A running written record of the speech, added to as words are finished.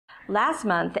Last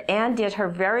month, Ann did her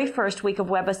very first week of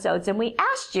Webisodes, and we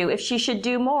asked you if she should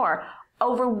do more.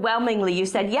 Overwhelmingly, you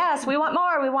said, yes, we want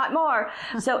more, we want more.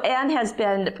 So Ann has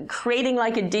been creating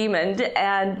like a demon,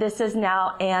 and this is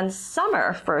now Ann's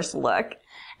summer first look.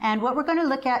 And what we're going to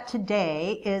look at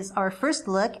today is our first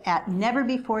look at Never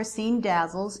Before Seen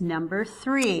Dazzles number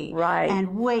 3. Right.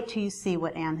 And wait till you see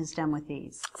what Ann has done with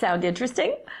these. Sound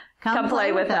interesting? Come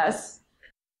play with us.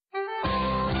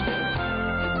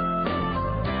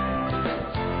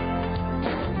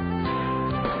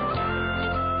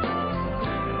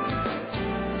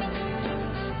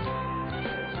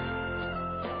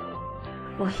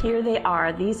 Well, here they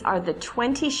are. These are the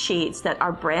 20 sheets that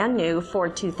are brand new for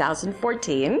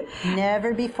 2014.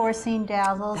 Never before seen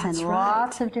dazzles. That's and right.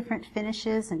 Lots of different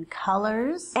finishes and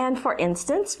colors. And for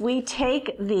instance, we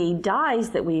take the dyes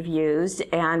that we've used,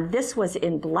 and this was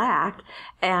in black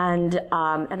and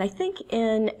I think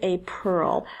in a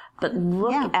pearl. But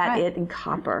look at it in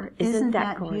copper. Isn't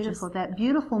that gorgeous? Beautiful? That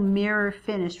beautiful mirror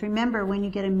finish. Remember, when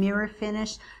you get a mirror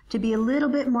finish, to be a little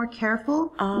bit more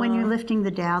careful when you're lifting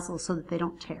the dazzles so that they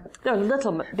don't tear. They're a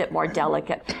little bit more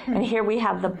delicate. And here we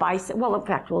have the bicep. Well, in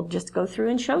fact, we'll just go through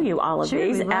and show you all of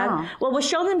these. We will. And, well, we'll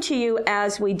show them to you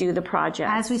as we do the project.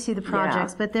 As we see the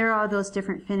projects. But there are those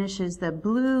different finishes. The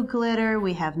blue glitter,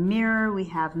 we have mirror, we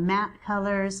have matte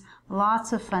colors,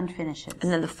 lots of fun finishes. And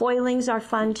then the foilings are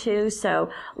fun too, so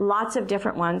lots of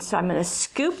different ones. So I'm going to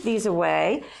scoop these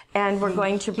away, and we're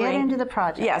going to Get into the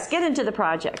project. Yes, get into the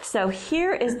project. So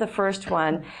here is the first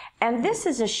one, and this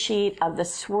is a sheet of the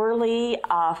swirly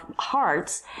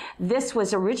hearts. This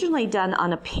was originally done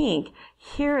on a pink.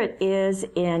 Here it is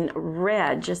in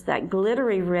red, just that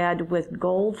glittery red with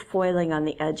gold foiling on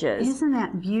the edges. Isn't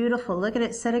that beautiful? Look at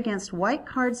it set against white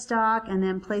cardstock and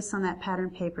then placed on that pattern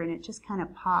paper, and it just kind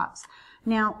of pops.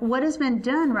 Now, what has been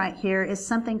done right here is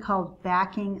something called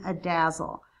backing a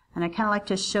dazzle. And I kind of like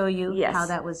to show you how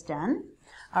that was done.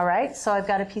 All right, so I've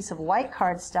got a piece of white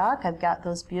cardstock. I've got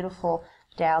those beautiful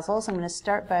dazzles. I'm going to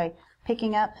start by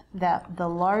picking up the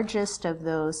largest of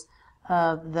those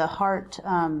the heart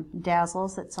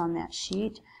dazzles that's on that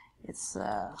sheet. It's,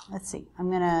 let's see, I'm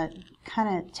going to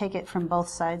kind of take it from both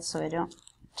sides so I don't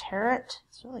tear it.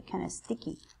 It's really kind of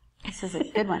sticky. This is a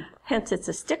good one. Hence, it's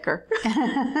a sticker.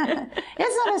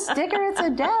 It's not a sticker, it's a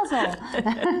dazzle.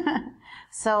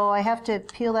 So I have to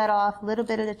peel that off a little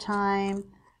bit at a time.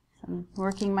 I'm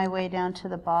working my way down to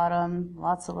the bottom.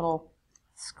 Lots of little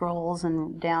scrolls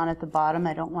and down at the bottom.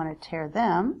 I don't want to tear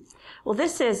them. Well,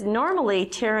 this is, normally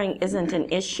tearing isn't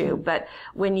an issue, but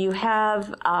when you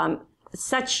have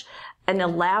such an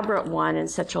elaborate one and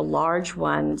such a large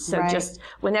one, so just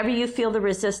whenever you feel the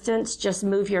resistance, just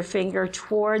move your finger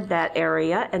toward that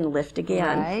area and lift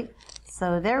again. Right.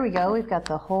 So there we go. We've got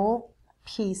the whole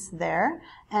piece there.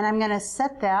 And I'm going to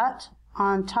set that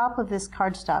on top of this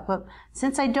cardstock. But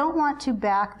since I don't want to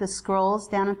back the scrolls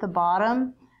down at the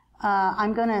bottom,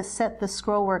 I'm going to set the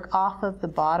scroll work off of the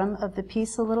bottom of the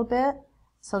piece a little bit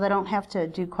so that I don't have to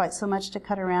do quite so much to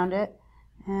cut around it.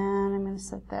 And I'm going to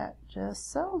set that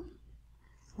just so.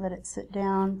 Let it sit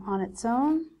down on its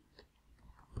own.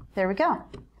 There we go.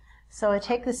 So I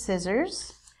take the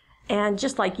scissors. And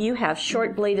just like you have,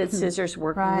 short-bladed scissors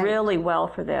work really well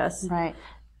for this. Right.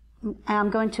 I'm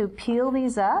going to peel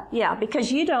these up. Yeah,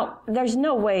 because you don't, there's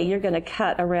no way you're going to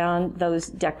cut around those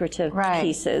decorative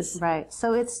pieces. Right.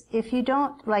 So it's, if you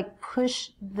don't like push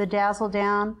the dazzle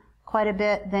down quite a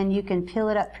bit, then you can peel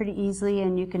it up pretty easily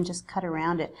and you can just cut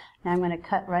around it. Now I'm going to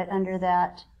cut right under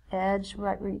that edge,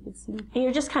 right where you can see. And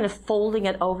you're just kind of folding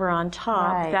it over on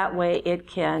top. Right. That way it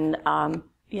can,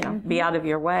 you know, be out of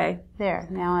your way. There.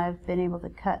 Now I've been able to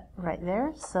cut right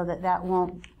there so that that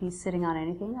won't be sitting on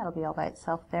anything. That'll be all by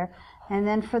itself there. And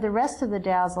then for the rest of the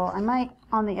dazzle, I might,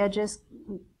 on the edges,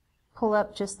 pull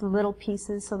up just little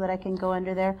pieces so that I can go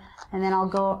under there. And then I'll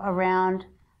go around.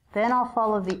 Then I'll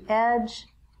follow the edge,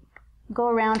 go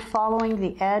around following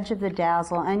the edge of the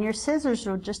dazzle. And your scissors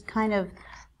will just kind of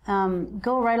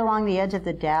go right along the edge of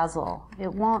the dazzle.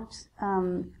 It won't,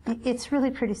 it's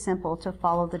really pretty simple to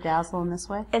follow the dazzle in this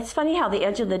way. It's funny how the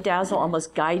edge of the dazzle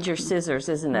almost guides your scissors,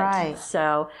 isn't it? Right.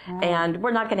 So, and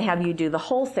we're not going to have you do the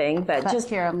whole thing, but just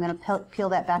here, I'm going to peel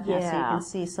that back now so you can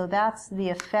see. So that's the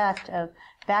effect of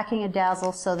backing a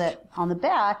dazzle so that on the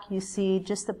back you see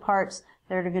just the parts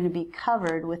that are going to be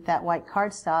covered with that white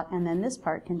cardstock, and then this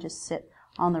part can just sit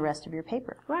on the rest of your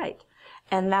paper. Right.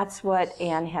 And that's what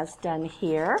Ann has done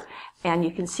here. And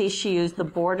you can see she used the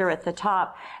border at the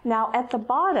top. Now at the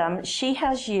bottom, she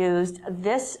has used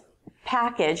this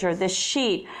package or this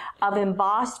sheet of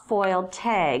embossed foiled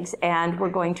tags, and we're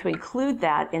going to include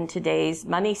that in today's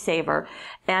Money Saver.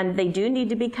 And they do need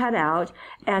to be cut out,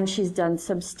 and she's done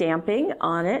some stamping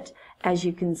on it, as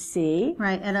you can see.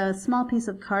 Right, and a small piece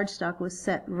of cardstock was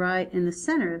set right in the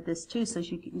center of this too, so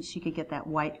she could get that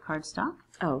white cardstock.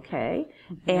 Okay.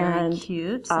 Very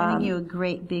cute. Sending you a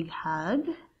great big hug.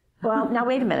 Well, now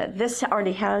wait a minute. This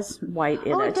already has white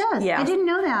in it. Oh, it does? Yeah. I didn't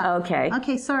know that. Okay.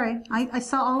 Okay, sorry. I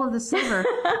saw all of the silver.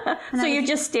 So you're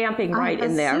just stamping right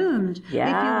in there. I assumed. Yes.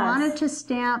 If you wanted to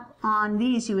stamp on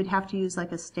these, you would have to use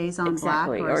like a StazOn black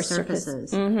or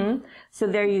surfaces. Mm-hmm. So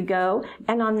there you go.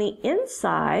 And on the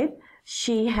inside,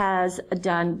 she has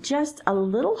done just a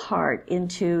little heart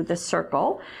into the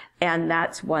circle, and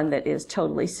that's one that is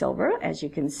totally silver, as you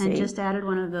can see. And just added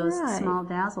one of those small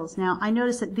dazzles. Now, I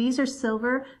noticed that these are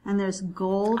silver, and there's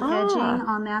gold edging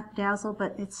on that dazzle,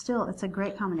 but it's a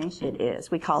great combination. It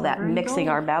is. We call that mixing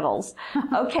our metals.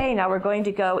 Okay, now we're going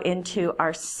to go into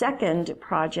our second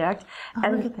project. Oh,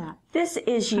 and look at that. This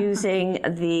is using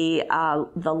the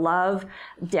Love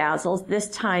Dazzles, this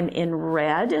time in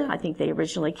red. I think they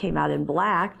originally came out in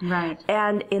black. Right.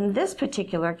 And in this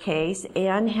particular case,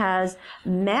 Ann has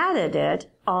matted it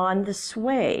on the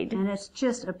suede. And it's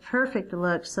just a perfect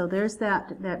look. So there's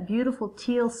that beautiful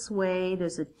teal suede.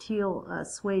 There's a teal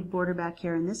suede border back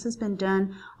here. And this has been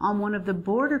done on one of the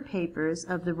border papers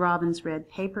of the Robin's Red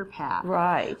paper pack.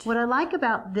 Right. What I like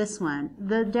about this one,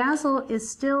 the dazzle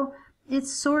is still...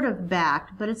 It's sort of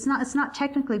backed, but it's not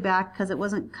technically backed because it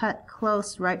wasn't cut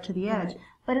close right to the edge. Right.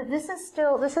 But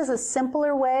this is a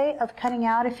simpler way of cutting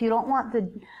out. If you don't want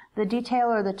the detail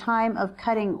or the time of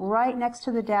cutting right next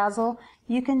to the dazzle,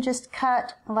 you can just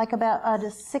cut like about a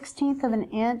 1/16 of an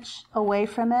inch away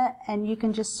from it, and you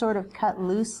can just sort of cut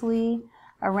loosely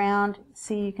around.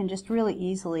 See, you can just really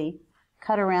easily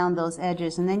cut around those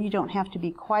edges, and then you don't have to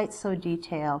be quite so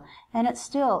detailed. And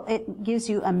it gives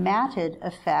you a matted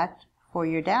effect for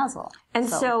your dazzle. And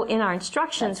so in our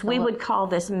instructions, we would call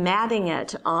this matting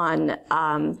it on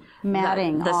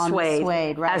the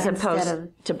suede, right, as opposed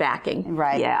to backing.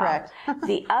 Right, yeah. Correct.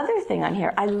 The other thing on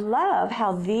here, I love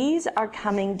how these are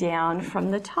coming down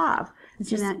from the top.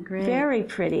 Isn't that great? Very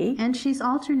pretty. And she's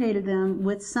alternated them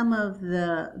with some of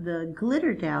the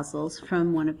glitter dazzles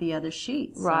from one of the other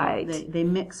sheets. Right. So they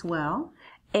mix well.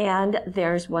 And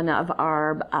there's one of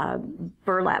our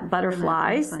burlap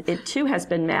butterflies. It too has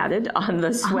been matted on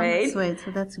the suede.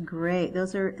 So that's great.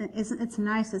 It's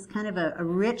nice. It's kind of a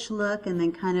rich look and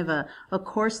then kind of a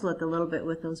coarse look a little bit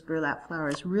with those burlap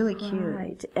flowers. Really cute.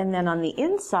 Right. And then on the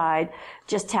inside,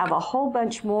 just have a whole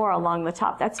bunch more along the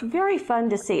top. That's very fun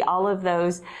to see all of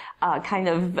those kind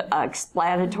of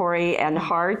explanatory and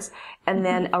hearts, and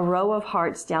then a row of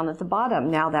hearts down at the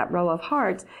bottom. Now that row of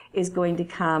hearts is going to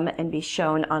come and be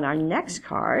shown on our next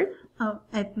card. Oh,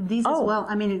 these as well.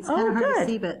 I mean, it's kind of hard to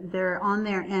see, but they're on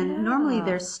there, and normally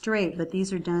they're straight, but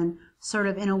these are done sort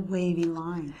of in a wavy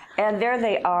line. And there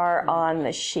they are on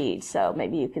the sheet, so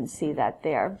maybe you can see that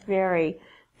there. Very,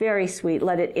 very sweet.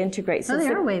 Let it integrate. They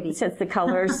are wavy. Since the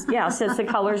colors, since the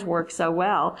colors work so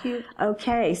well. Cute.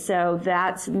 Okay, so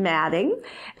that's matting.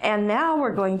 And now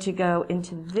we're going to go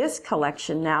into this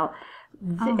collection. Now,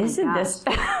 isn't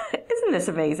this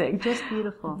amazing? Just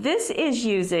beautiful. This is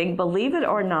using, believe it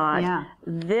or not,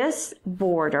 this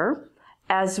border,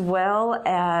 as well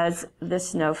as the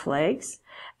snowflakes,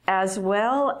 as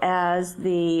well as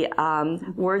the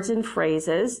words and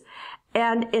phrases.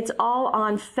 And it's all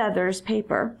on feathers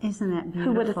paper. Isn't that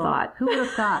beautiful? Who would have thought? Who would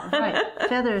have thought? Right.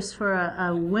 Feathers for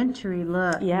a wintry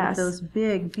look. Yes. With those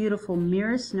big, beautiful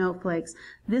mirror snowflakes.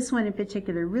 This one in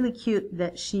particular, really cute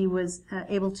that she was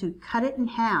able to cut it in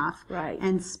half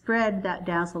and spread that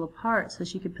dazzle apart so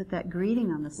she could put that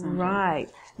greeting on the center.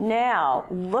 Right. Now,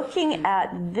 looking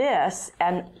at this,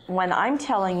 and when I'm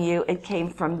telling you it came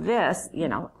from this,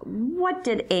 what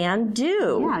did Ann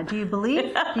do? Yeah, do you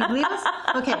believe us?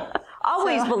 Okay.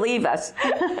 Always believe us.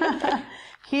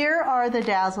 Here are the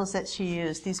dazzles that she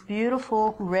used. These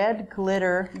beautiful red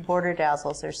glitter border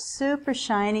dazzles. They're super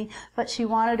shiny, but she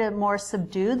wanted a more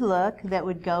subdued look that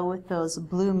would go with those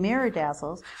blue mirror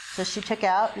dazzles. So she took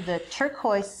out the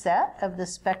turquoise set of the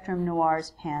Spectrum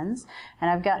Noirs pens,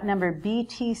 and I've got number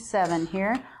BT7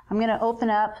 here. I'm going to open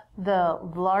up the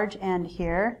large end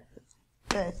here,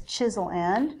 the chisel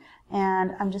end,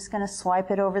 and I'm just going to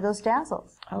swipe it over those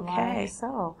dazzles. Okay. Like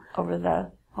so. Over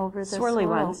the swirly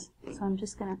ones. So I'm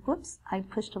just going to, whoops, I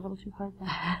pushed a little too hard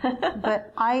there.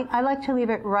 But I like to leave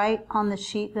it right on the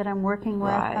sheet that I'm working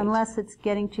with, unless it's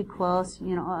getting too close.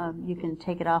 You can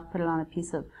take it off, put it on a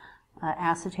piece of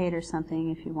acetate or something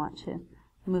if you want to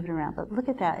move it around. But look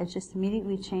at that. It just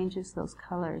immediately changes those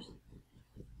colors.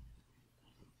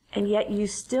 And yet you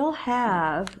still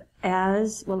have,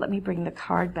 as, well, let me bring the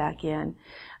card back in.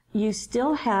 You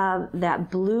still have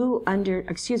that blue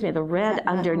the red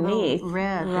underneath.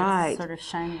 Red, right. Sort of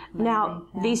shiny. Now,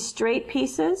 these straight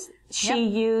pieces, she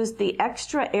used the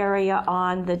extra area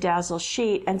on the Dazzle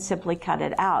sheet and simply cut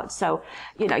it out. So,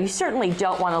 you know, you certainly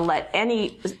don't want to let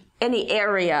any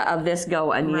area of this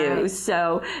go unused. Right.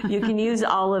 So you can use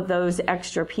all of those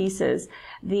extra pieces.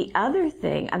 The other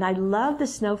thing, and I love the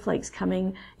snowflakes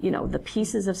coming, you know, the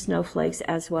pieces of snowflakes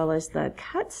as well as the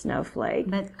cut snowflake.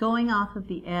 But going off of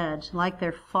the edge, like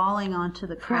they're falling onto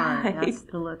the card. Right. That's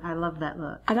the look. I love that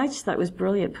look. And I just thought it was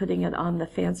brilliant putting it on the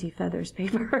fancy feathers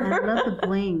paper. And I love the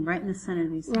bling right in the center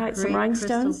of these right, great some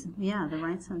rhinestones. Crystals. Yeah, the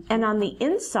rhinestones. And on the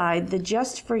inside, the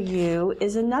Just For You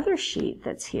is another sheet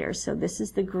that's here. So this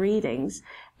is the greetings.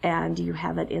 And you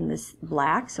have it in this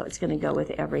black, so it's going to go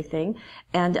with everything.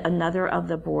 And another of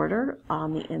the border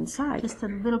on the inside. Just a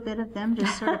little bit of them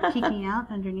just sort of peeking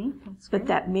out underneath. That's but great.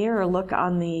 that mirror look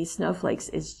on the snowflakes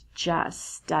is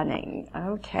just stunning.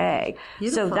 Okay.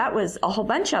 Beautiful. So that was a whole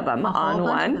bunch of them on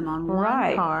one. Of them on one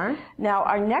right. card. Now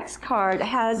our next card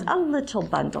has a little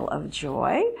bundle of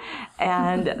joy.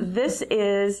 And this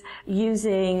is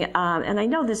using, and I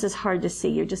know this is hard to see,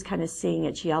 you're just kind of seeing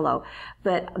it's yellow,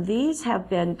 but these have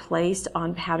been placed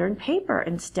on pattern paper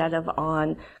instead of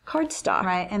on cardstock.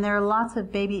 Right, and there are lots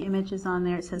of baby images on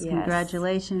there. It says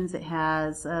congratulations. It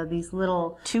has these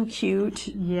little... Too cute.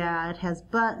 Yeah, it has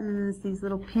buttons, these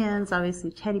little pins,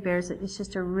 obviously teddy bears. It's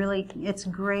just a really, it's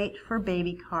great for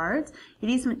baby cards. It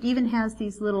even has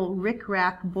these little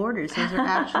rick-rack borders. Those are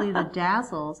actually the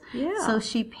Dazzles. Yeah. So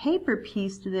she paper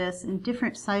pieced this in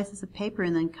different sizes of paper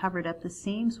and then covered up the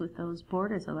seams with those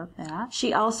borders. I love that.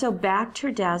 She also backed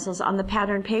her Dazzles on the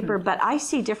pattern paper, but I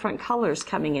see different colors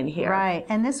coming in here. Right,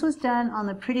 and this was done on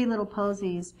the Pretty Little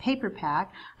Posies paper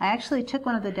pack. I actually took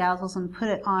one of the Dazzles and put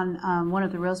it on one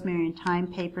of the Rosemary and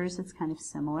Thyme papers. It's kind of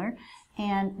similar.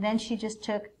 And then she just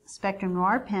took Spectrum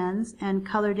Noir pens and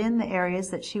colored in the areas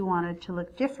that she wanted to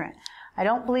look different. I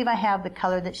don't believe I have the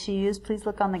color that she used. Please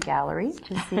look on the gallery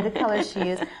to see the colors she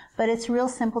used. But it's real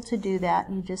simple to do that.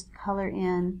 You just color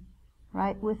in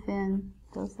right within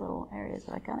those little areas.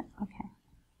 I got it? Okay.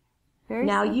 Very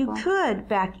now simple. you could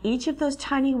back each of those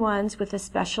tiny ones with a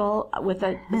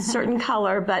certain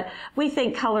color, but we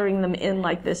think coloring them in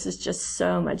like this is just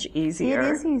so much easier.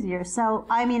 It is easier. So,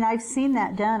 I mean, I've seen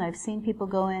that done. I've seen people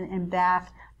go in and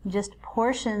back just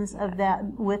portions of that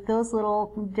with those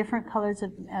little different colors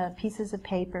of pieces of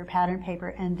paper, pattern paper,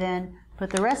 and then put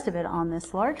the rest of it on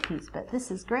this large piece. But this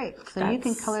is great. So you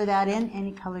can color that in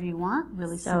any color you want.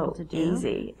 Really simple to do.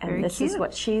 Easy. And Very this cute. is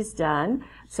what she's done.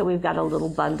 So we've got a little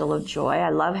bundle of joy. I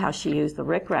love how she used the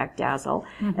Rick Rack Dazzle.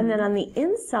 And then on the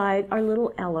inside, our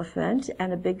little elephant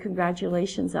and a big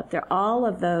congratulations up there. All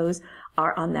of those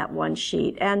are on that one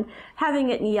sheet. And having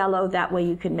it in yellow, that way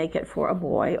you can make it for a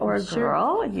boy or a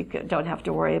girl. You don't have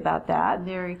to worry about that.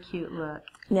 Very cute look.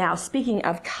 Now, speaking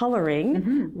of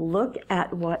coloring, look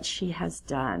at what she has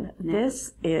done.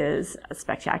 This is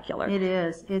spectacular. It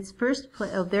is. It's first,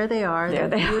 oh, there they are. There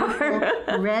they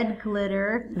are. Red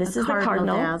glitter. This is the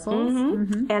Cardinal.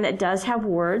 Dazzles. And it does have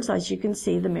words. As you can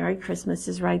see, the Merry Christmas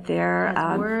is right there. It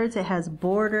has words. It has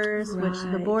borders, which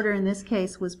the Right. border in this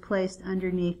case was placed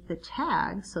underneath the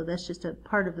tag. So that's just a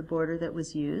part of the border that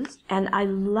was used. And I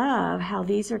love how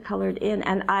these are colored in.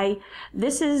 And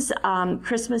this is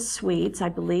Christmas Sweets, I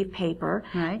believe, paper.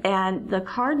 Right. And the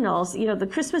Cardinals, you know, the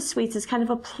Christmas Sweets is kind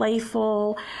of a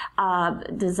playful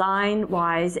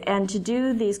design-wise. And to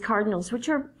do these Cardinals, which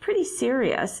are pretty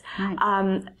serious,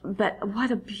 Right. but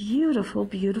what a beautiful,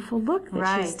 beautiful look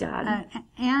that she's done.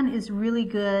 Ann is really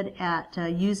good at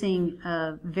using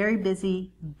a very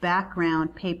busy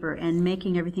background paper and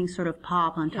making everything sort of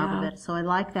pop on top of it. So I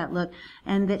like that look.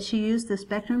 And that she used the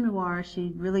Spectrum Noir.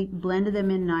 She really blended them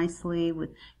in nicely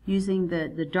with using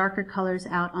the darker colors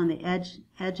out on the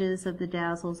edges of the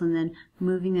Dazzles and then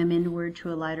moving them inward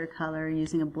to a lighter color,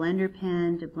 using a blender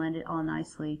pen to blend it all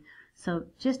nicely. So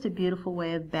just a beautiful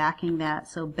way of backing that.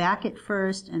 So back it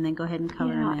first and then go ahead and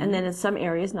color them in. And then in some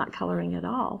areas not coloring at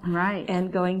all. Right.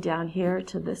 And going down here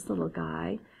to this little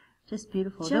guy. Just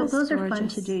beautiful. Just those are fun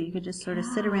gorgeous. to do. You could just sort of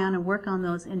sit around and work on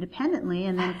those independently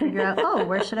and then figure out, oh,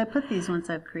 where should I put these once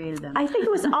I've created them? I think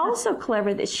it was also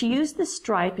clever that she used the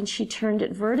stripe and she turned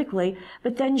it vertically,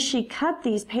 but then she cut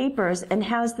these papers and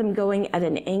has them going at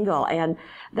an angle, and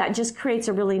that just creates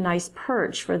a really nice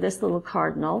perch for this little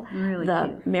cardinal. Really the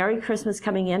cute. Merry Christmas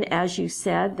coming in, as you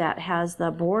said, that has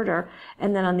the border,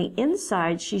 and then on the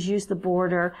inside she's used the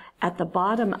border at the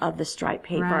bottom of the stripe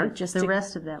paper. Right. Just the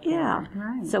rest of that border. Yeah.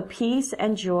 Right. So peace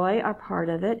and joy are part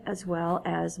of it, as well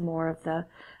as more of the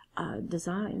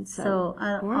design. So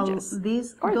gorgeous.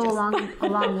 These Gorgeous. go a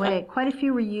long way. Quite a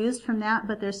few were used from that,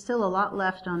 but there's still a lot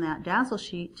left on that Dazzle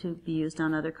sheet to be used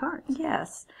on other cards.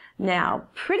 Yes. Now,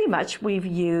 pretty much we've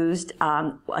used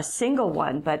a single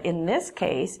one, but in this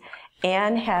case,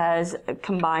 Ann has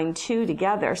combined two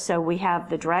together. So we have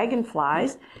the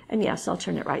dragonflies, and yes, I'll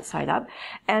turn it right side up.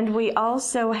 And we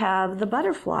also have the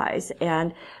butterflies.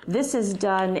 And this is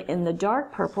done in the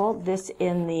dark purple, this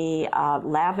in the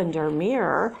lavender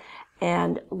mirror.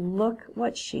 And look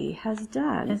what she has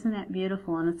done. Isn't that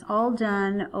beautiful? And it's all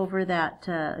done over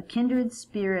that Kindred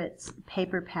Spirits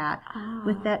paper pack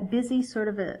with that busy sort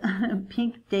of a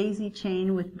pink daisy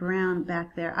chain with brown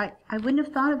back there. I wouldn't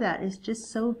have thought of that. It's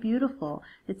just so beautiful.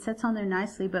 It sets on there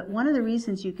nicely. But one of the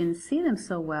reasons you can see them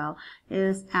so well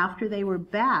is after they were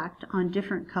backed on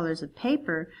different colors of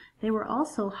paper, they were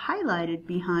also highlighted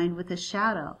behind with a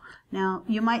shadow. Now,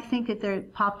 you might think that they're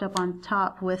popped up on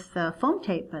top with foam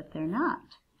tape, but they're not.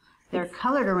 They're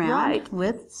colored around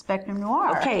with Spectrum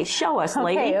Noir. Okay, show us,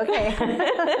 lady.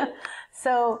 Okay.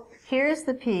 So here's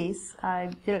the piece. I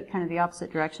did it kind of the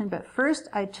opposite direction, but first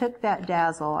I took that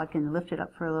Dazzle. I can lift it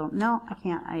up for a little. No, I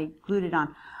can't. I glued it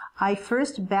on. I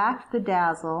first backed the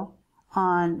Dazzle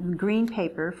on green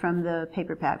paper from the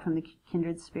paper pack, from the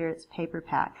Kindred Spirits paper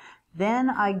pack. Then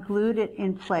I glued it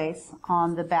in place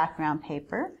on the background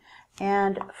paper.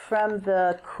 And from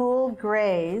the Cool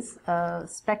Grays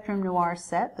Spectrum Noir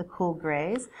set, the Cool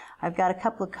Grays, I've got a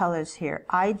couple of colors here,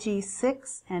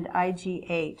 IG6 and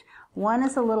IG8. One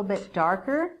is a little bit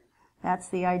darker. That's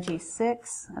the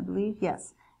IG6, I believe,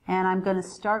 yes. And I'm going to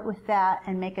start with that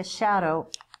and make a shadow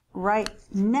right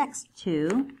next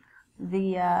to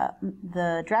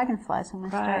the dragonfly. So I'm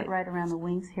going to start right around the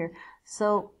wings here.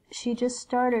 So she just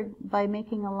started by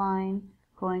making a line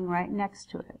going right next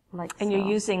to it, like and so. You're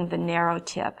using the narrow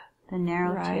tip. The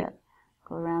narrow tip.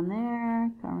 Go around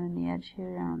there, go around the edge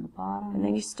here, down the bottom. And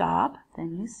then you stop.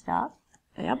 Then you stop.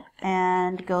 Yep.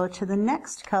 And go to the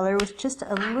next color, which is just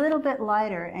a little bit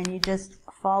lighter, and you just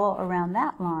follow around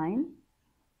that line,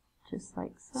 just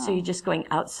like so. So you're just going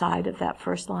outside of that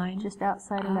first line? Just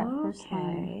outside of that first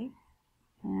line.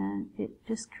 And it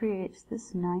just creates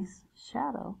this nice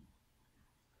shadow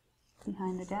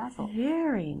behind the Dazzle.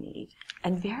 Very neat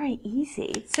and very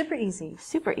easy. Super easy.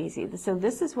 Super easy. So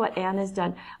this is what Ann has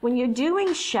done. When you're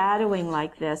doing shadowing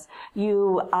like this,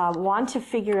 you want to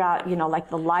figure out, you know, like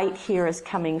the light here is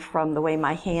coming from the way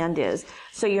my hand is.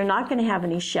 So you're not going to have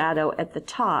any shadow at the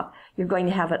top. You're going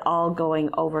to have it all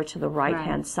going over to the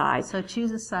right-hand side. So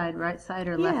choose a side, right side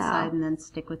or left side, and then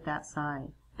stick with that side.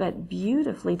 But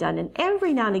beautifully done. And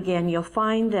every now and again, you'll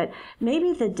find that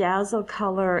maybe the Dazzle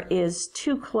color is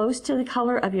too close to the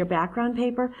color of your background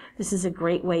paper. This is a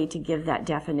great way to give that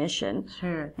definition.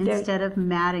 Sure. Instead of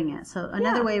matting it. So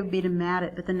another way would be to mat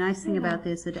it, but the nice thing about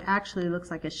this, it actually looks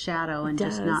like a shadow and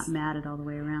just not matted all the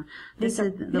way around. These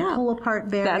are the pull-apart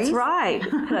berries. That's right.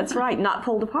 That's right. Not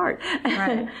pulled apart.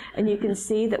 Right. And you can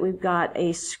see that we've got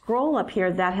a scroll up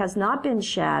here that has not been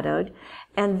shadowed.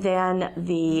 And then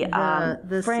the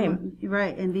frame.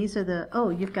 Right, and these are the,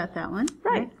 you've got that one.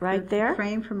 Right there. The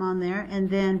frame from on there. And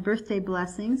then Birthday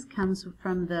Blessings comes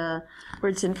from the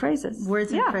Words and Phrases.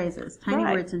 Words and Phrases. Tiny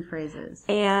words and phrases.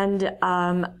 And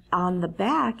on the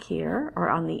back here, or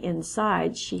on the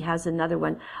inside, she has another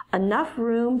one. Enough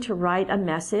room to write a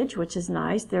message, which is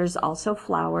nice. There's also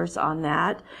flowers on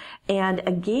that. And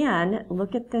again,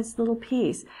 look at this little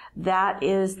piece. That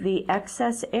is the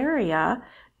excess area,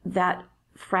 that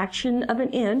fraction of an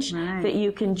inch that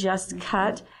you can just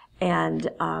cut and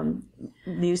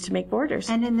use to make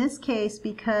borders. And in this case,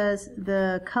 because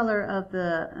the color of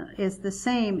is the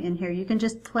same in here, you can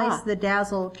just place the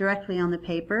Dazzle directly on the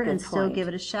paper and still give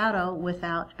it a shadow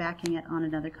without backing it on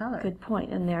another color. Good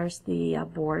point. And there's the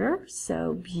border.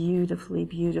 So beautifully,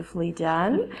 beautifully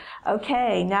done.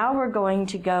 Okay, now we're going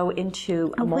to go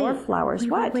into more flowers.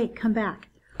 Wait, come back.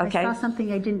 Okay. I saw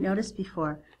something I didn't notice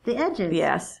before. The edges.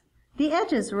 Yes. The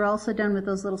edges were also done with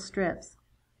those little strips.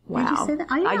 Wow. Did you say that?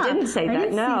 Oh, yeah. I didn't say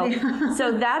that, no. See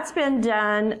So that's been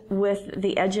done with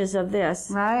the edges of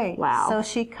this. Right. Wow. So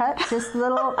she cut just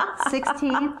little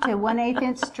 1/16 to 1/8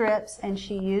 inch strips, and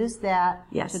she used that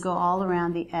to go all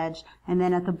around the edge. And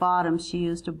then at the bottom, she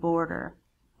used a border.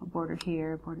 A border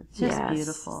here, a border. Just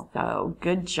beautiful. So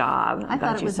good job. I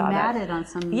thought it was matted on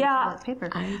some paper.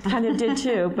 I kind of did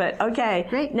too, but okay.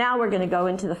 Great. Now we're going to go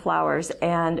into the flowers,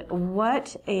 and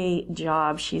what a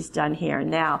job she's done here.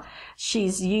 Now,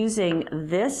 she's using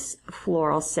this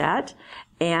floral set,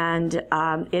 And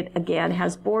it, again,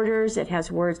 has borders. It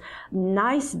has words.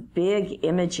 Nice, big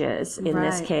images in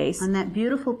this case. And that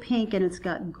beautiful pink, and it's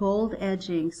got gold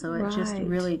edging, so it just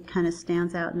really kind of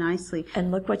stands out nicely.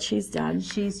 And look what she's done.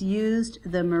 She's used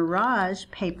the Mirage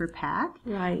paper pack.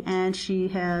 Right. And she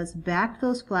has backed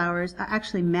those flowers,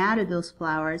 actually matted those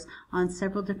flowers on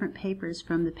several different papers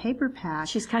from the paper pack.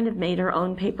 She's kind of made her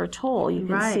own paper towel. You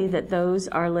can see that those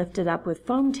are lifted up with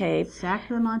foam tape. Stacked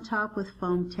them on top with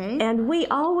foam tape. And we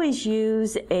always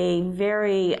use a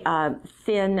very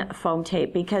thin foam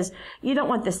tape because you don't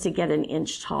want this to get an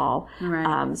inch tall.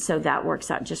 Right. So that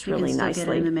works out just really nicely. You can still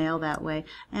get it in the mail that way.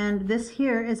 And this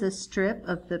here is a strip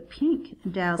of the pink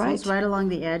Dazzles right along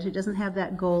the edge. It doesn't have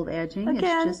that gold edging.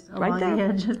 Again, it's just along the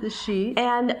edge of the sheet.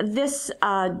 And this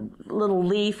little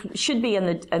leaf should be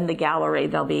in the gallery.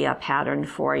 There'll be a pattern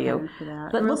for you.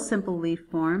 But real simple leaf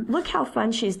form. Look how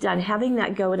fun she's done, having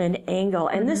that go at an angle.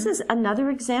 And this is another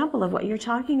example of what you're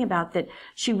talking about, that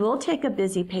she will take a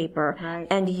busy paper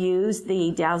and use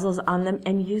the Dazzles on them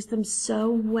and use them so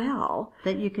well.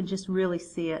 That you can just really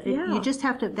see it. You just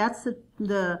have to, that's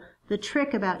the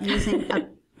trick about using a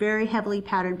very heavily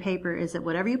patterned paper, is that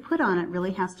whatever you put on it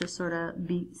really has to sort of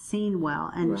be seen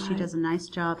well, and she does a nice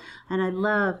job. And I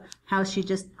love how she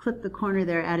just clipped the corner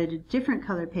there, added a different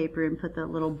color paper, and put the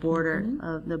little border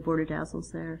of the border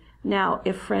Dazzles there. Now,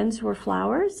 If Friends Were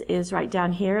Flowers is right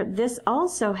down here. This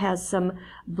also has some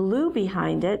blue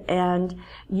behind it, and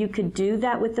you could do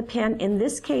that with the pen. In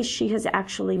this case, she has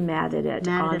actually matted it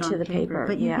onto the paper.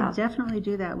 But you can definitely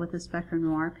do that with the Spectrum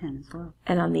Noir pen as well.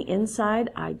 And on the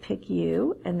inside, I pick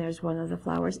you, and there's one of the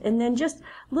flowers. And then just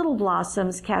little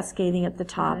blossoms cascading at the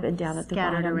top and down at the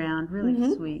bottom. Scattered around.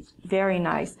 Really sweet. Very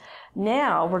nice.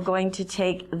 Now we're going to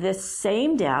take this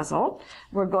same Dazzle.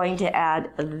 We're going to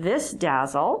add this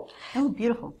Dazzle. Oh,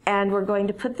 beautiful. And we're going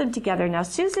to put them together. Now,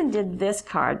 Susan did this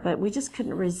card, but we just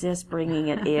couldn't resist bringing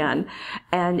it in.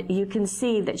 And you can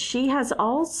see that she has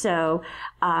also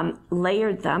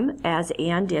layered them, as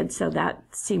Ann did, so that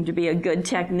seemed to be a good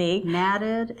technique.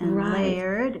 Matted and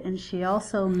layered, and she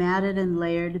also matted and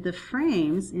layered the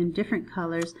frames in different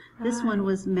colors. This one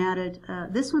was matted,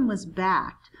 this one was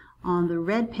backed on the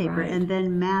red paper and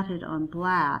then matted on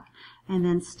black and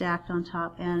then stacked on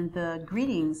top, and the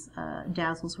greetings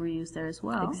Dazzles were used there as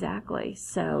well. Exactly.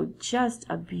 So just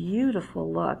a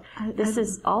beautiful look. This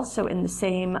is also in the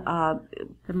same the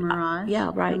Mirage.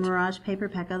 The Mirage paper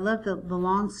pack. I love the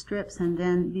long strips, and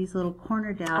then these little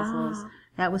corner Dazzles.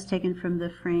 That was taken from the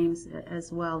frames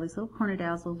as well. These little corner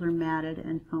Dazzles are matted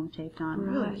and foam taped on.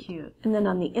 Really cute. And then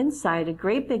on the inside, a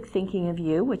great big Thinking of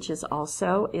You, which is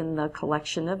also in the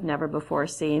collection of Never Before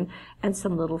Seen, and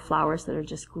some little flowers that are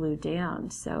just glued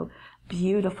down. So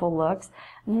beautiful looks.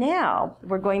 Now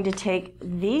we're going to take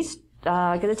these.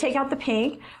 Going to take out the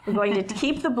pink. We're going to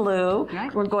keep the blue.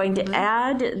 We're going to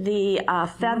add the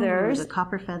feathers. The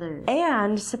copper feathers.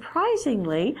 And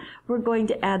surprisingly, we're going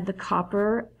to add the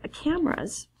copper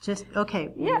cameras. What's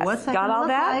that got all look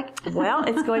that? like? Well,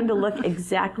 it's going to look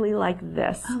exactly like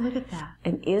this. Oh, look at that.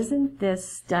 And isn't this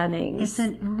stunning? It's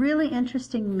a really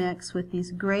interesting mix with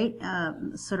these great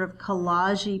sort of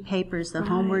collage-y papers, the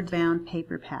Homeward Bound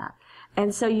paper pack.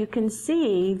 And so you can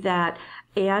see that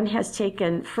Ann has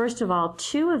taken, first of all,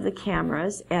 2 of the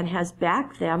cameras and has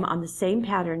backed them on the same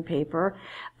pattern paper,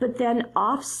 but then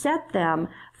offset them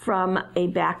from a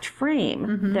backed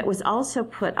frame that was also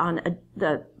put on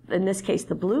in this case,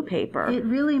 the blue paper. It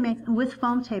really makes, with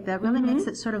foam tape, that really makes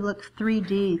it sort of look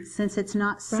 3D, since it's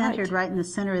not centered right in the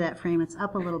center of that frame. It's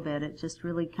up a little bit. It just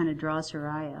really kind of draws your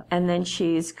eye up. And then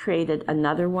she's created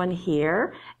another one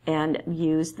here and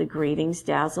used the Greetings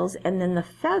Dazzles. And then the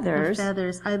feathers. The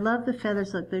feathers. I love the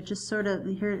feathers. Look, they're just sort of,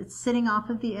 here, it's sitting off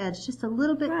of the edge, just a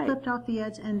little bit clipped off the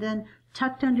edge, and then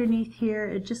tucked underneath here.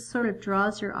 It just sort of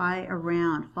draws your eye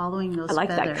around, following those feathers. I like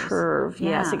that curve.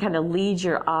 Yes, it kind of leads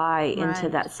your eye into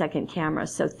that second camera.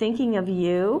 So Thinking of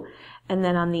You. And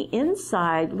then on the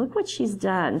inside, look what she's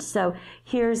done. So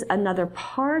here's another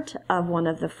part of one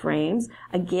of the frames.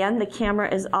 Again, the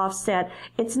camera is offset.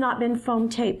 It's not been foam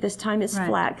taped. This time it's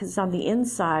flat because it's on the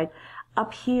inside.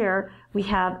 Up here, we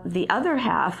have the other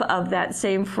half of that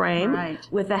same frame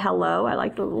with a hello. I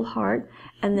like the little heart.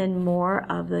 And then more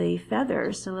of the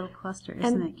feathers. Just a little cluster.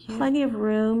 Isn't it cute? Plenty of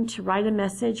room to write a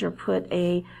message or put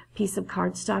a piece of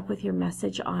cardstock with your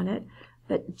message on it.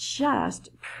 But just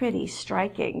pretty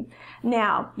striking.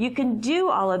 Now, you can do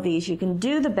all of these. You can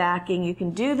do the backing, you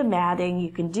can do the matting,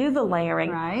 you can do the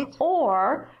layering,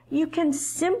 or you can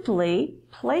simply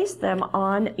place them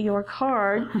on your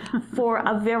card for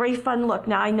a very fun look.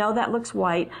 Now, I know that looks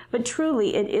white, but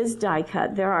truly it is die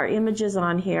cut. There are images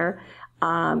on here.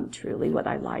 Truly, would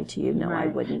I lie to you? No, I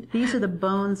wouldn't. These are the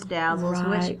Bones Dazzles,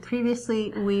 which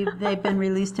previously they've been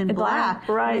released in black.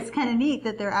 Right. It's kind of neat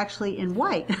that they're actually in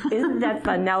white. Isn't that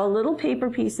fun? Now, a little paper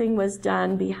piecing was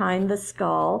done behind the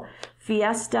skull.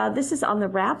 Fiesta, this is on the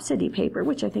Rhapsody paper,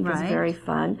 which I think is very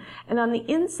fun. And on the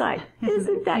inside,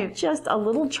 isn't that just a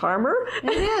little charmer? It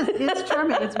is. It's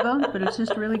charming. It's bones, but it's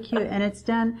just really cute. And it's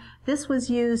done, this was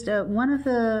used, one of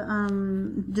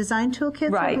the design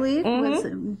toolkits, I believe, was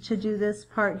to do this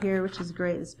part here, which is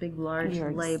great, this big, large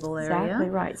label area. Exactly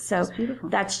right. So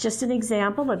that's just an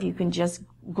example of you can just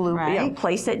glue,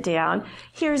 place it down.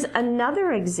 Here's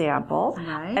another example,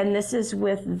 and this is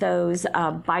with those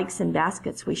bikes and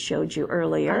baskets we showed you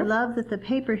earlier. I love that the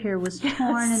paper here was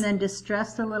torn and then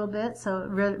distressed a little bit, so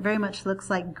it very much looks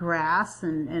like grass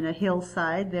and a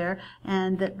hillside there,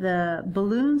 and that the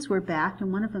balloons were backed,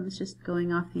 and one of them is just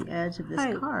going off the edge of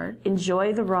this card.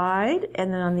 Enjoy the ride,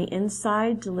 and then on the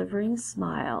inside, delivering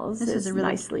smiles. This is a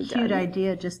really cute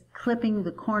idea, just clipping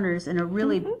the corners in a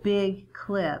really big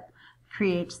clip.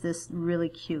 Creates this really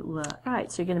cute look. Right,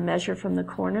 so you're going to measure from the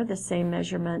corner, the same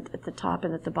measurement at the top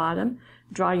and at the bottom.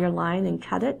 Draw your line and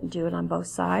cut it, and do it on both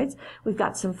sides. We've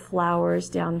got some flowers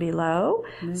down below,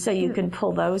 so you can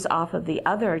pull those off of the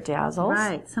other Dazzles.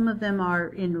 Right, some of them are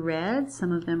in red,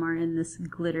 some of them are in this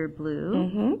glitter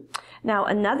blue. Now,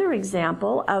 another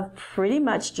example of pretty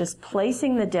much just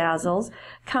placing the Dazzles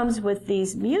comes with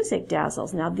these music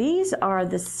Dazzles. Now, these are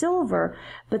the silver,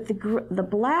 but the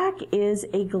black is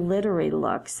a glittery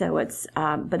look. So it's,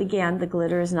 but again, the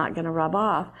glitter is not going to rub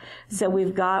off. So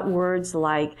we've got words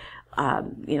like,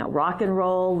 rock and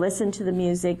roll, listen to the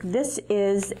music. This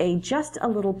is just a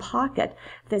little pocket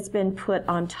that's been put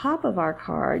on top of our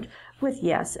card with,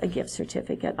 yes, a gift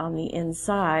certificate on the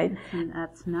inside. And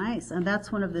that's nice. And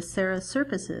that's one of the Sarah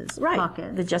Surface's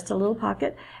pockets. Just a little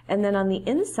pocket. And then on the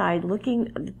inside,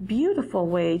 looking beautiful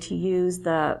way to use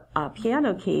the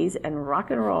piano keys and rock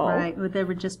and roll. Right. They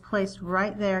were just placed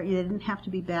right there. They didn't have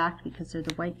to be backed because they're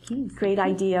the white keys. Great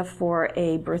idea for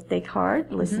a birthday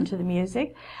card. Listen to the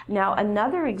music. Now,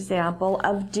 another example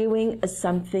of doing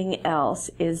something else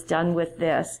is done with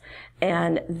this.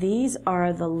 And these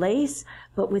are the lace,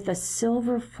 but with a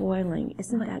silver foiling.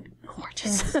 Isn't that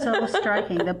gorgeous? It's so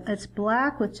striking. It's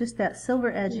black with just that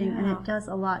silver edging, and it does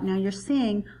a lot. Now you're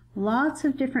seeing lots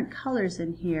of different colors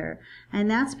in here, and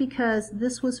that's because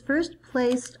this was first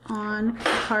placed on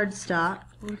cardstock.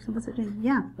 What's it doing?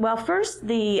 Yeah. Well, first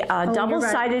the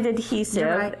double-sided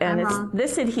adhesive, and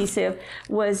this adhesive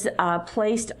was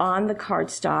placed on the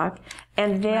cardstock,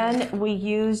 and then we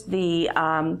used the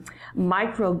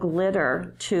micro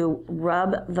glitter to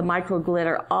rub the micro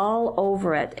glitter all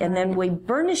over it, and then we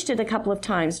burnished it a couple of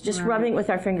times, just rubbing it with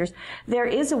our fingers. There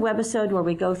is a webisode where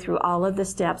we go through all of the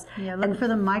steps. Yeah, look for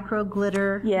the micro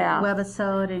glitter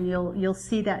webisode, and you'll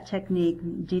see that technique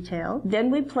detailed.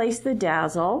 Then we place the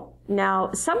Dazzle.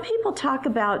 Now, some people talk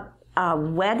about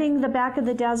wetting the back of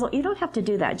the Dazzle. You don't have to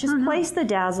do that. Just place the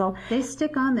Dazzle. They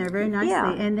stick on there very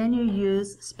nicely, and then you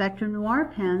use Spectrum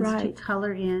Noir pens to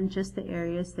color in just the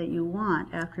areas that you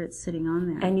want after it's sitting on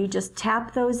there. And you just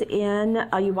tap those in.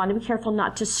 You want to be careful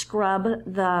not to scrub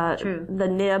the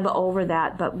nib over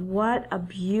that, but what a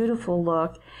beautiful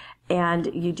look.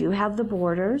 And you do have the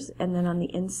borders, and then on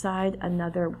the inside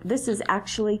another. This is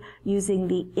actually using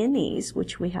the innies,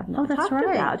 which we have not talked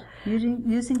about. Using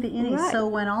the innies. So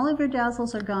when all of your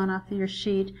Dazzles are gone off of your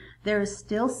sheet, there is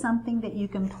still something that you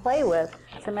can play with.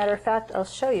 As a matter of fact, I'll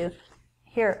show you.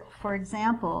 Here, for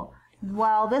example,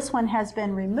 while this one has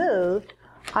been removed,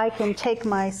 I can take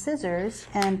my scissors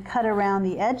and cut around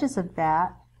the edges of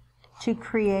that to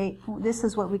create, this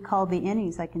is what we call the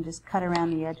innies. I can just cut around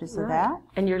the edges of that.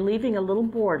 And you're leaving a little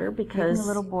border because... Leaving a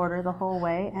little border the whole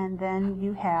way, and then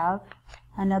you have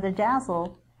another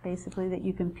Dazzle, basically, that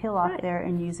you can peel off there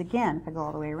and use again if I go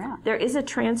all the way around. There is a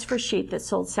transfer sheet that's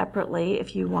sold separately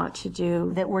if you want to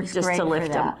do... That works just great to lift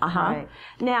for that. them.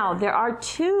 Now, there are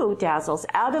 2 Dazzles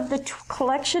out of the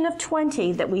collection of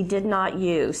 20 that we did not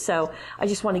use, so I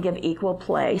just want to give equal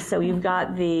play. So you've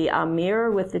got the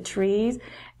mirror with the trees,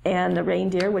 and the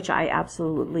reindeer, which I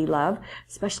absolutely love,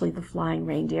 especially the flying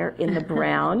reindeer in the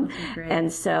brown.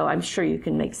 And so I'm sure you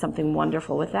can make something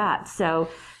wonderful with that. So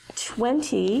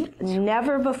 20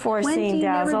 never before seen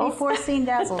Dazzles. Never before seen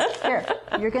Dazzles. Here,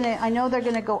 I know they're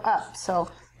gonna go up, so.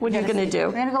 What are you going to do?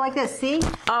 We're going to go like this, see?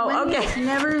 Oh, okay.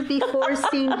 Never before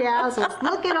seen Dazzles.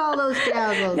 Look at all those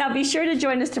Dazzles. Now be sure to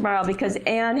join us tomorrow because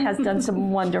Ann has done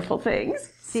some wonderful things.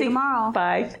 See you tomorrow.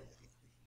 Bye.